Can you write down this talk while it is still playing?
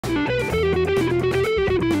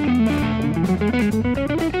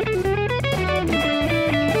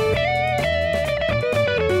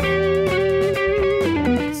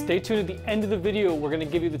tuned at the end of the video. We're going to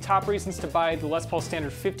give you the top reasons to buy the Les Paul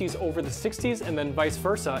Standard 50s over the 60s and then vice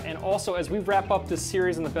versa. And also, as we wrap up this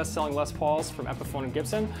series on the best-selling Les Pauls from Epiphone and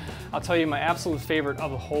Gibson, I'll tell you my absolute favorite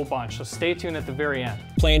of the whole bunch. So stay tuned at the very end.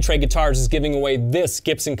 Play and Trade Guitars is giving away this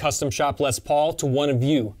Gibson Custom Shop Les Paul to one of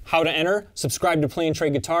you. How to enter? Subscribe to Play and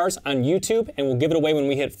Trade Guitars on YouTube and we'll give it away when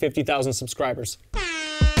we hit 50,000 subscribers.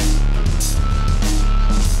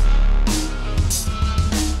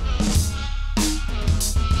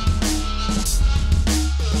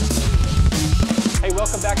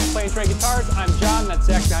 Welcome back to Play and Trade Guitars. I'm John, that's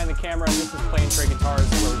Zach behind the camera, and this is Play and Trade Guitars,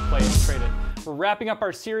 where we play and trade it. We're wrapping up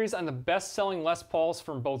our series on the best-selling Les Pauls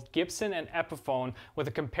from both Gibson and Epiphone with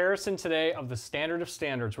a comparison today of the standard of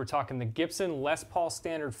standards. We're talking the Gibson Les Paul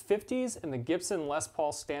Standard 50s and the Gibson Les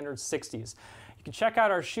Paul Standard 60s. You can check out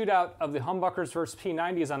our shootout of the humbuckers versus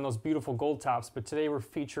P90s on those beautiful gold tops, but today we're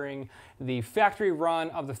featuring the factory run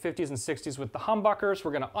of the 50s and 60s with the humbuckers. We're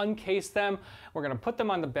going to uncase them, we're going to put them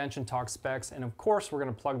on the bench and talk specs, and of course we're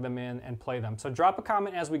going to plug them in and play them. So drop a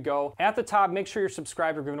comment as we go. At the top, make sure you're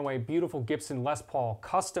subscribed. We're giving away a beautiful Gibson Les Paul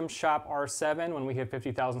Custom Shop R7 when we hit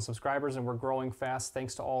 50,000 subscribers, and we're growing fast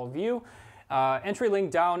thanks to all of you. Entry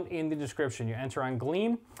link down in the description. You enter on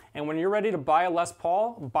Gleam, and when you're ready to buy a Les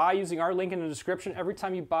Paul, buy using our link in the description. Every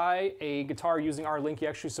time you buy a guitar using our link, you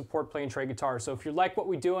actually support Play and Trade Guitars. So if you like what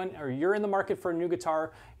we're doing, or you're in the market for a new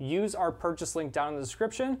guitar, use our purchase link down in the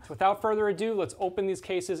description. Without further ado, let's open these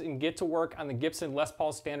cases and get to work on the Gibson Les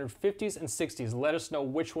Paul Standard 50s and 60s. Let us know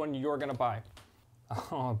which one you're gonna buy.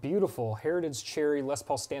 Oh, beautiful Heritage Cherry Les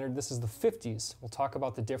Paul Standard. This is the 50s. We'll talk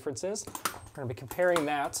about the differences. We're gonna be comparing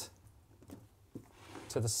that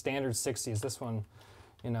to the standard 60s. This one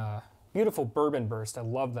in a beautiful bourbon burst. I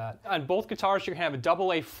love that. On both guitars, you're gonna have a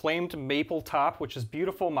AA flamed maple top, which is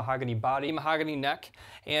beautiful mahogany body, mahogany neck.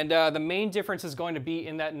 And the main difference is going to be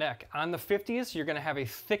in that neck. On the 50s, you're gonna have a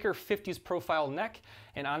thicker 50s profile neck.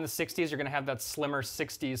 And on the 60s, you're gonna have that slimmer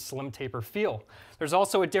 60s slim taper feel. There's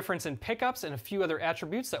also a difference in pickups and a few other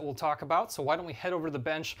attributes that we'll talk about. So why don't we head over to the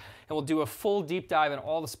bench and we'll do a full deep dive in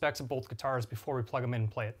all the specs of both guitars before we plug them in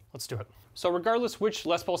and play it. Let's do it. So regardless which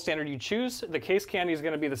Les Paul Standard you choose, the case candy is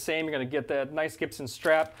gonna be the same. You're gonna get that nice Gibson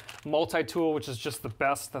strap, multi-tool, which is just the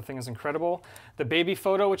best. That thing is incredible. The baby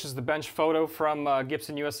photo, which is the bench photo from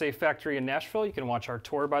Gibson USA factory in Nashville. You can watch our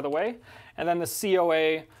tour, by the way. And then the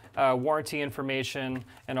COA, warranty information,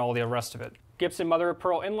 and all the rest of it. Gibson mother of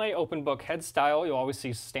pearl inlay, open book head style. You'll always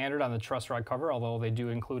see standard on the truss rod cover, although they do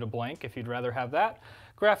include a blank if you'd rather have that.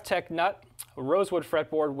 Graph Tech nut, a rosewood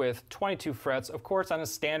fretboard with 22 frets. Of course, on a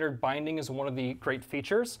standard, binding is one of the great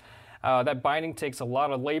features. That binding takes a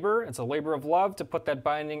lot of labor. It's a labor of love to put that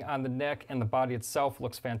binding on the neck, and the body itself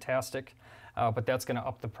looks fantastic. But that's going to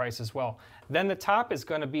up the price as well. Then the top is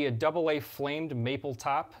going to be a AA flamed maple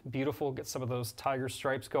top. Beautiful, get some of those tiger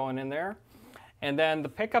stripes going in there. And then the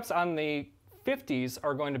pickups on the 50s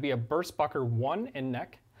are going to be a Burstbucker 1 in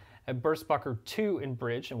neck, a Burstbucker 2 in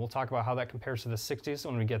bridge, and we'll talk about how that compares to the 60s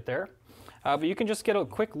when we get there. But you can just get a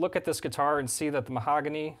quick look at this guitar and see that the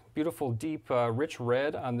mahogany, beautiful deep rich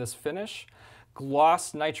red on this finish.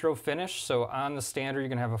 Gloss nitro finish, so on the standard you're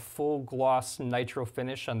going to have a full gloss nitro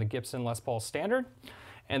finish on the Gibson Les Paul Standard.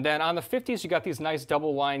 And then on the 50s you got these nice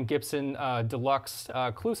double line Gibson Deluxe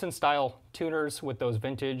Clusen style tuners with those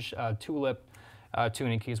vintage tulip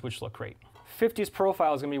tuning keys, which look great. 50s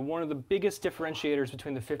profile is going to be one of the biggest differentiators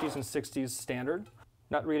between the 50s and 60s standard.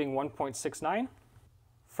 Nut reading 1.69,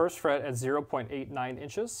 first fret at 0.89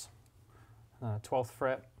 inches, 12th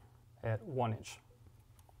fret at 1 inch.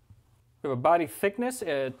 We have a body thickness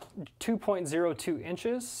at 2.02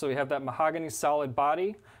 inches, so we have that mahogany solid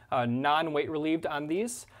body, non-weight relieved on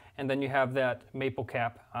these, and then you have that maple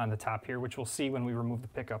cap on the top here, which we'll see when we remove the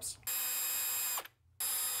pickups.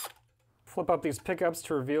 Flip up these pickups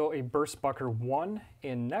to reveal a Burstbucker 1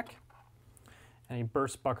 in neck and a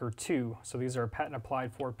Burstbucker 2. So these are patent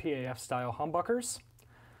applied for PAF style humbuckers.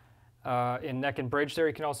 In neck and bridge there,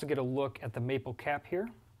 you can also get a look at the maple cap here.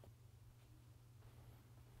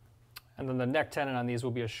 And then the neck tenon on these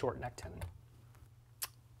will be a short neck tenon.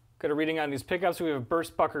 Got a reading on these pickups. We have a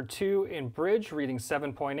Burstbucker 2 in bridge, reading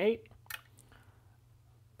 7.8.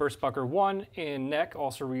 Burstbucker 1 in neck,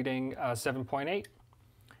 also reading 7.8.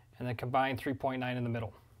 And then combined 3.9 in the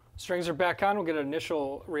middle. Strings are back on. We'll get an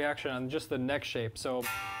initial reaction on just the neck shape. So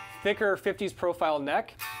thicker 50s profile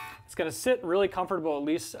neck. It's going to sit really comfortable, at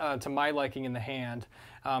least to my liking, in the hand.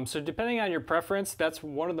 So depending on your preference, that's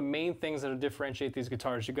one of the main things that will differentiate these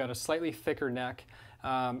guitars. You've got a slightly thicker neck.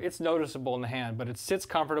 It's noticeable in the hand, but it sits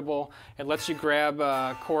comfortable. It lets you grab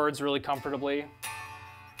chords really comfortably.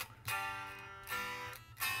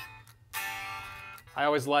 I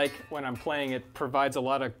always like when I'm playing, it provides a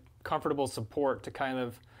lot of comfortable support to kind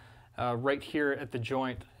of right here at the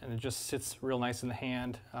joint, and it just sits real nice in the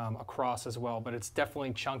hand across as well, but it's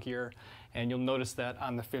definitely chunkier, and you'll notice that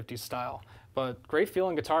on the 50s style. But great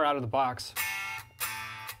feeling guitar out of the box.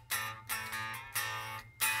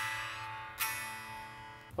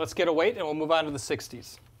 Let's get a weight and we'll move on to the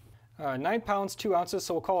 60s. 9 pounds, 2 ounces,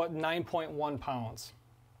 so we'll call it 9.1 pounds.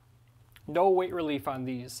 No weight relief on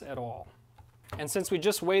these at all. And since we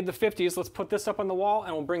just weighed the 50s, let's put this up on the wall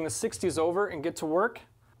and we'll bring the 60s over and get to work.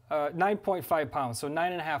 9.5 pounds, so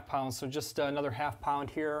 9.5 pounds, so just another ½ pound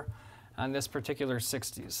here on this particular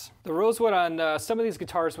 60s. The rosewood on some of these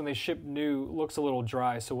guitars when they ship new looks a little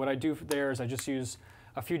dry, so what I do there is I just use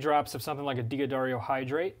a few drops of something like a Diodario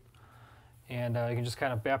Hydrate, and you can just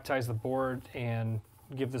kind of baptize the board and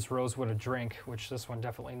give this rosewood a drink, which this one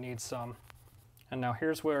definitely needs some. And now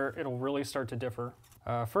here's where it'll really start to differ.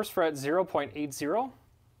 First fret 0.80,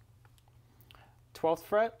 12th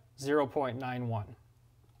fret 0.91.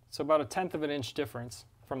 So about 1/10 of an inch difference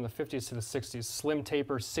from the 50s to the 60s. Slim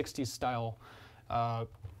taper 60s style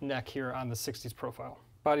neck here on the 60s profile.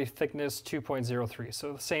 Body thickness 2.03,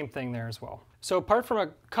 so the same thing there as well. So apart from a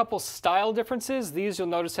couple style differences, these you'll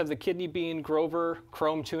notice have the kidney bean Grover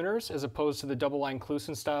chrome tuners as opposed to the double line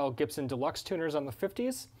Kluson style Gibson Deluxe tuners on the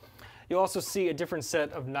 50s. You'll also see a different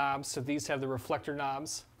set of knobs, so these have the reflector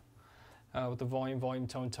knobs with the volume,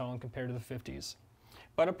 tone, tone compared to the 50s.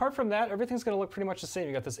 But apart from that, everything's going to look pretty much the same.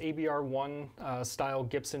 You got this ABR1 style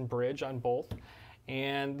Gibson bridge on both.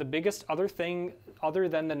 And the biggest other thing, other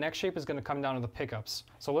than the neck shape, is going to come down to the pickups.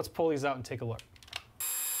 So let's pull these out and take a look.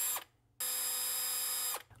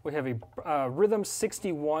 We have a Rhythm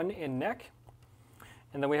 61 in neck,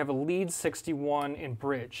 and then we have a Lead 61 in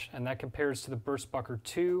bridge, and that compares to the Burstbucker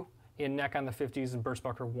 2 in neck on the 50s and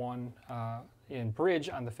Burstbucker 1 in bridge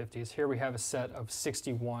on the 50s. Here we have a set of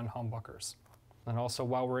 61 humbuckers. And also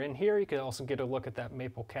while we're in here, you can also get a look at that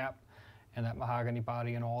maple cap and that mahogany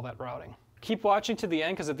body and all that routing. Keep watching to the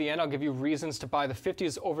end, because at the end I'll give you reasons to buy the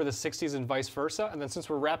 50s over the 60s and vice versa. And then since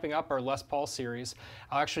we're wrapping up our Les Paul series,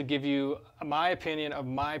 I'll actually give you my opinion of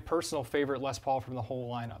my personal favorite Les Paul from the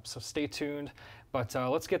whole lineup. So stay tuned, but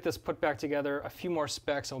let's get this put back together, a few more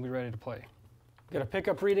specs, and we'll be ready to play. Got a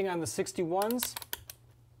pickup reading on the 61s.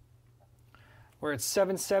 We're at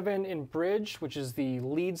 7.7 in bridge, which is the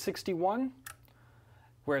Lead 61.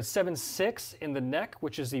 We're at 7.6 in the neck,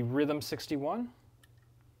 which is the Rhythm 61,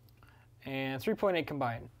 and 3.8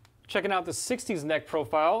 combined. Checking out the 60s neck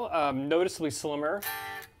profile, noticeably slimmer.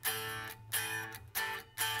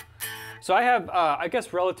 So I have, I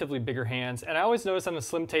guess, relatively bigger hands, and I always notice on the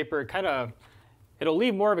slim taper, it'll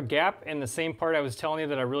leave more of a gap in the same part I was telling you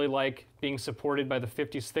that I really like being supported by the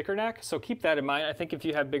 50s thicker neck. So keep that in mind. I think if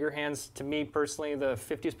you have bigger hands, to me personally, the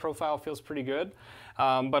 50s profile feels pretty good.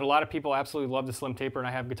 But a lot of people absolutely love the slim taper, and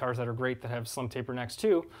I have guitars that are great that have slim taper necks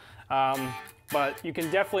too. But you can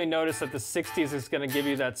definitely notice that the 60s is going to give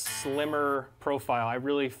you that slimmer profile. I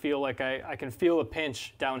really feel like I can feel a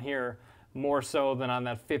pinch down here more so than on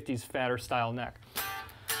that 50s fatter style neck.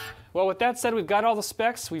 Well, with that said, we've got all the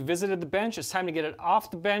specs. We visited the bench. It's time to get it off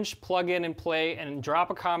the bench, plug in and play, and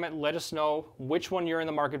drop a comment. Let us know which one you're in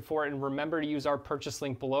the market for. And remember to use our purchase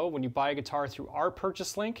link below. When you buy a guitar through our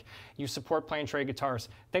purchase link, you support Play and Trade Guitars.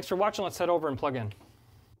 Thanks for watching. Let's head over and plug in.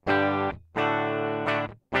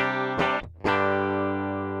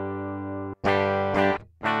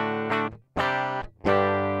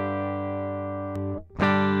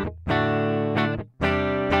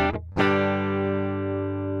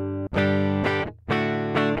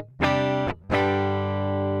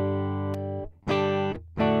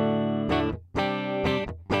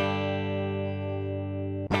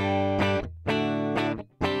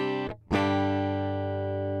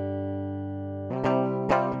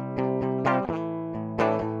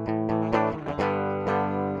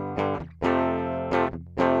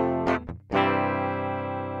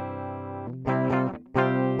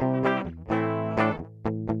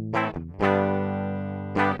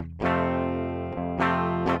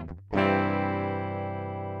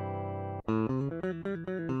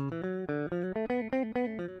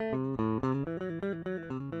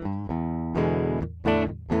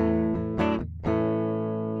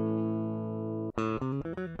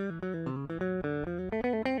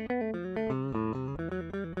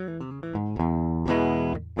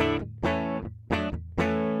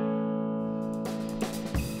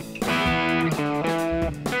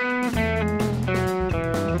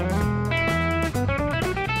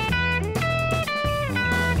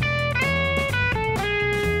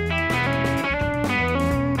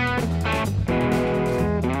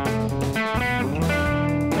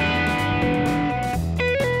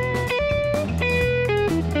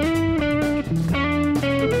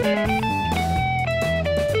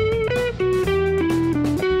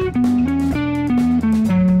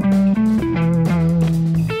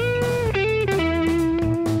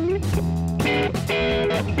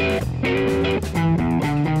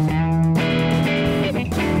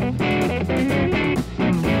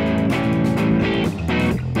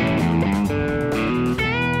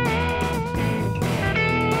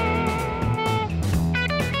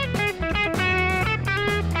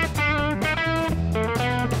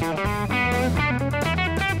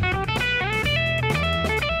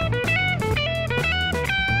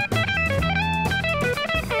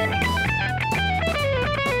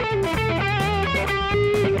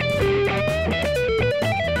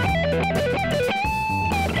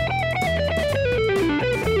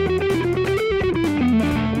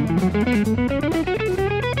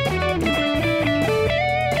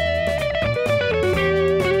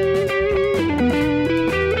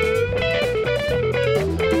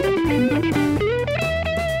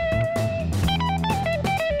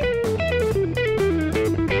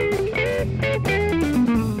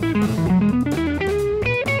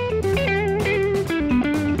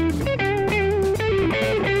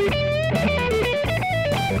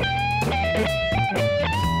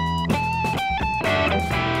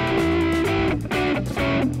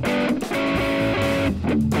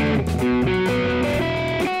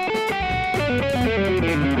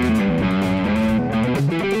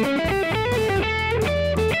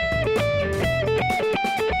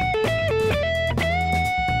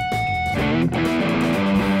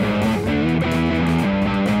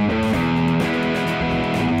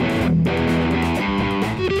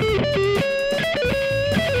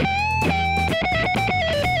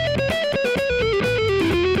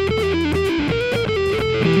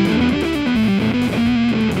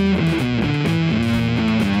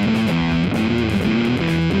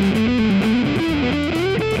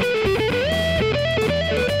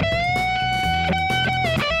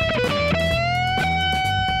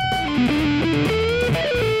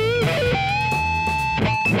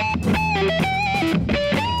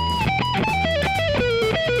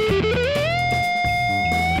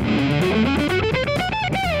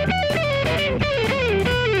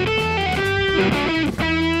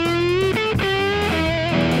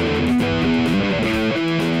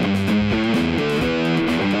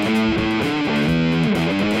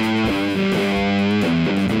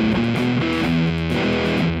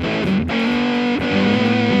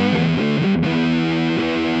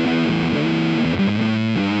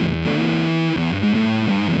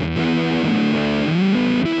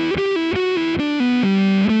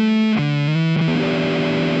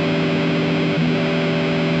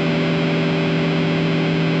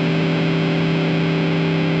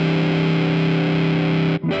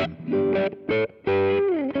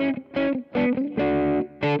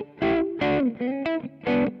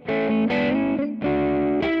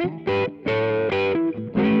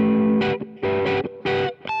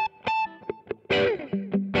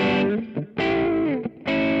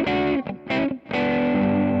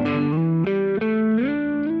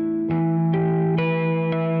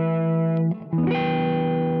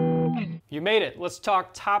 You made it. Let's talk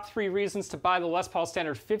top 3 reasons to buy the Les Paul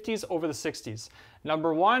Standard 50s over the 60s.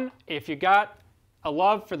 Number 1, if you got a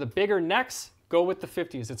love for the bigger necks, go with the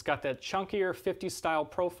 50s. It's got that chunkier 50s style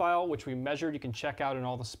profile, which we measured. You can check out in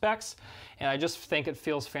all the specs, and I just think it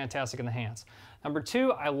feels fantastic in the hands. Number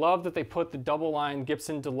 2, I love that they put the double line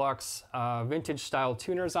Gibson Deluxe vintage style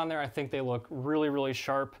tuners on there. I think they look really, really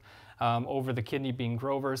sharp over the kidney bean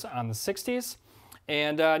Grovers on the 60s.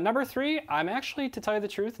 And number 3, I'm actually, to tell you the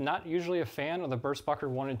truth, not usually a fan of the Burstbucker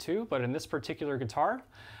 1 and 2, but in this particular guitar,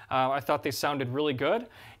 I thought they sounded really good.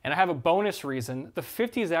 And I have a bonus reason. The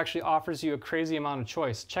 50s actually offers you a crazy amount of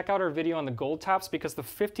choice. Check out our video on the gold tops, because the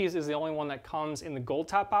 50s is the only one that comes in the gold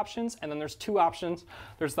top options, and then there's 2 options.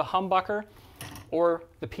 There's the humbucker or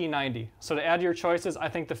the P90. So to add to your choices, I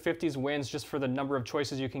think the 50s wins just for the number of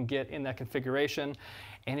choices you can get in that configuration.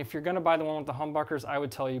 And if you're gonna buy the one with the humbuckers, I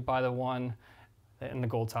would tell you buy the one in the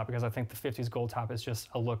gold top, because I think the 50s gold top is just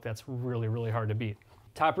a look that's really, really hard to beat.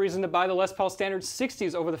 Top reason to buy the Les Paul Standard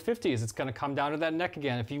 60s over the 50s, it's gonna come down to that neck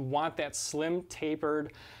again. If you want that slim,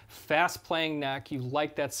 tapered, fast playing neck, you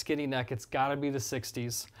like that skinny neck, it's gotta be the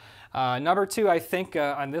 60s. Number 2, I think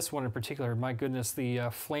on this one in particular, my goodness, the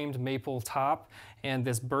flamed maple top and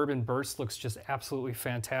this bourbon burst looks just absolutely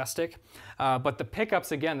fantastic. But the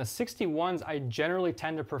pickups, again, the 61s, I generally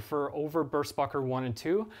tend to prefer over Burstbucker 1 and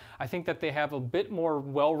 2. I think that they have a bit more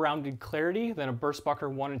well-rounded clarity than a Burstbucker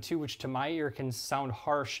 1 and 2, which to my ear can sound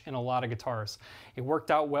harsh in a lot of guitars. It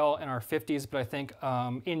worked out well in our 50s, but I think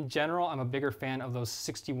in general, I'm a bigger fan of those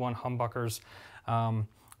 61 humbuckers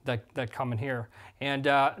that come in here. And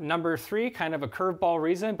number 3, kind of a curveball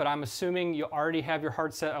reason, but I'm assuming you already have your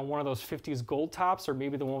heart set on one of those 50s gold tops, or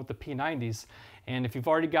maybe the one with the P90s. And if you've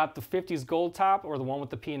already got the 50s gold top or the one with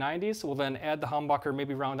the P90s, well then add the humbucker,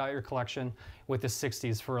 maybe round out your collection with the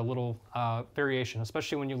 60s for a little variation,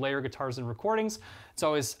 especially when you layer guitars in recordings. It's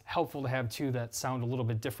always helpful to have 2 that sound a little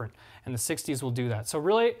bit different, and the 60s will do that. So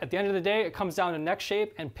really, at the end of the day, it comes down to neck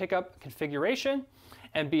shape and pickup configuration.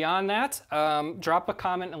 And beyond that, drop a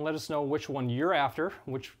comment and let us know which one you're after,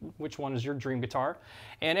 which one is your dream guitar.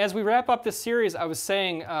 And as we wrap up this series, I was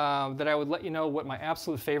saying that I would let you know what my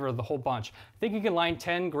absolute favorite of the whole bunch. I think you can line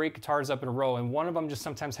 10 great guitars up in a row, and one of them just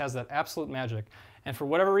sometimes has that absolute magic. And for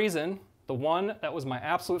whatever reason, the one that was my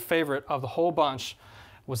absolute favorite of the whole bunch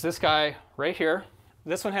was this guy right here.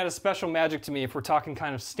 This one had a special magic to me if we're talking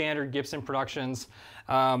kind of standard Gibson productions.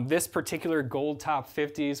 This particular gold top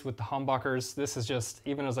 50s with the humbuckers, this is just,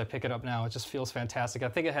 even as I pick it up now, it just feels fantastic. I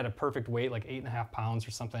think it had a perfect weight, like 8.5 pounds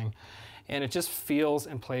or something. And it just feels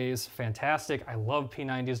and plays fantastic. I love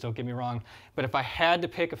P90s, don't get me wrong. But if I had to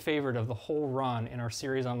pick a favorite of the whole run in our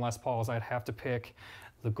series on Les Pauls, I'd have to pick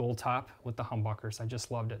the gold top with the humbuckers. I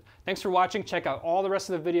just loved it. Thanks for watching. Check out all the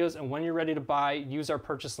rest of the videos, and when you're ready to buy, use our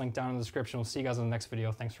purchase link down in the description. We'll see you guys in the next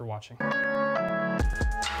video. Thanks for watching.